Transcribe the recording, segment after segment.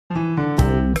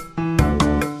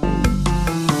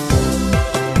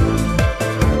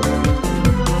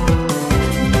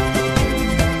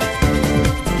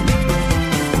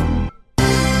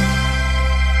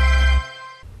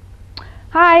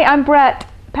I'm Brette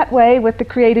Petway with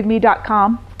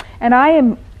thecreativeme.com, and I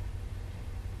am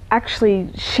actually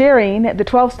sharing the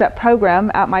 12-step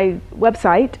program at my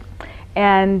website,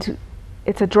 and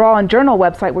it's a draw and journal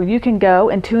website where you can go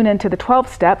and tune into the 12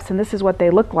 steps, and this is what they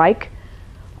look like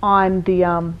on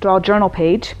the draw journal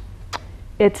page.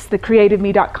 It's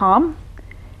thecreativeme.com,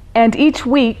 and each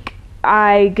week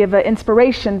I give an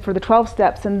inspiration for the 12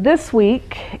 steps, and this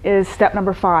week is step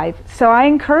number 5. So I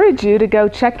encourage you to go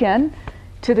check in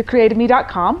to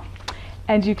thecreativeme.com,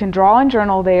 and you can draw and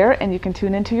journal there, and you can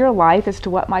tune into your life as to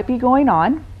what might be going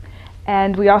on.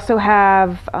 And we also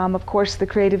have, of course, the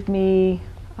Creative Me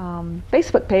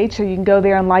Facebook page, so you can go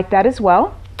there and like that as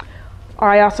well. Or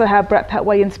I also have Brette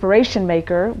Petway Inspiration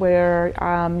Maker, where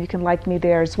you can like me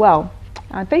there as well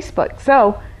on Facebook.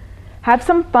 So have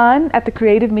some fun at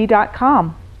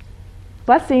thecreativeme.com.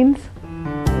 Blessings.